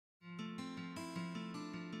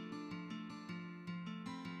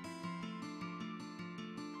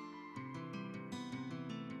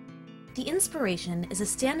The Inspiration is a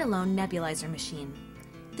standalone nebulizer machine.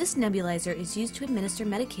 This nebulizer is used to administer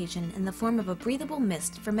medication in the form of a breathable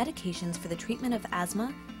mist for medications for the treatment of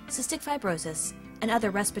asthma, cystic fibrosis, and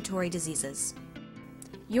other respiratory diseases.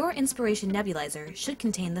 Your Inspiration nebulizer should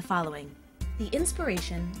contain the following: the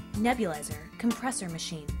Inspiration Nebulizer Compressor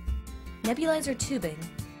Machine, Nebulizer Tubing,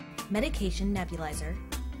 Medication Nebulizer,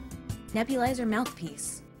 Nebulizer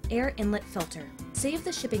Mouthpiece, Air Inlet Filter. Save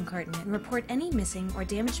the shipping carton and report any missing or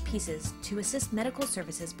damaged pieces to assist medical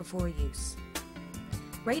services before use.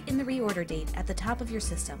 Write in the reorder date at the top of your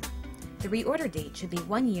system. The reorder date should be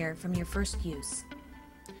 1 year from your first use.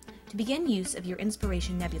 To begin use of your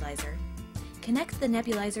Inspiration nebulizer, connect the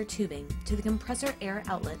nebulizer tubing to the compressor air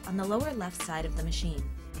outlet on the lower left side of the machine.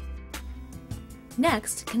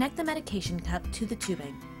 Next, connect the medication cup to the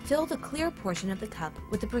tubing. Fill the clear portion of the cup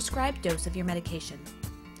with the prescribed dose of your medication.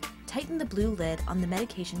 Tighten the blue lid on the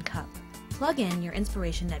medication cup. Plug in your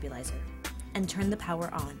Inspiration nebulizer and turn the power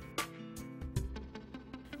on.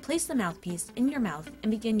 Place the mouthpiece in your mouth and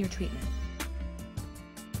begin your treatment.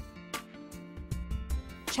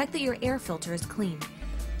 Check that your air filter is clean.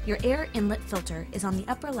 Your air inlet filter is on the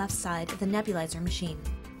upper left side of the nebulizer machine.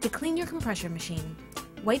 To clean your compressor machine,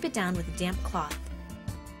 wipe it down with a damp cloth.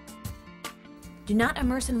 Do not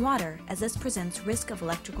immerse in water, as this presents risk of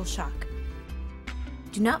electrical shock.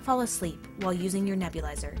 Do not fall asleep while using your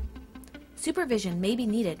nebulizer. Supervision may be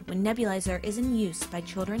needed when nebulizer is in use by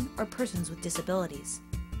children or persons with disabilities.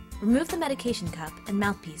 Remove the medication cup and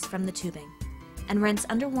mouthpiece from the tubing, and rinse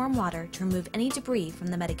under warm water to remove any debris from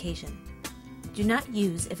the medication. Do not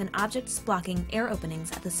use if an object is blocking air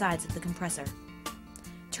openings at the sides of the compressor.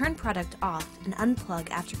 Turn product off and unplug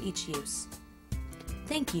after each use.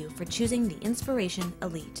 Thank you for choosing the Inspiration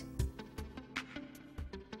Elite.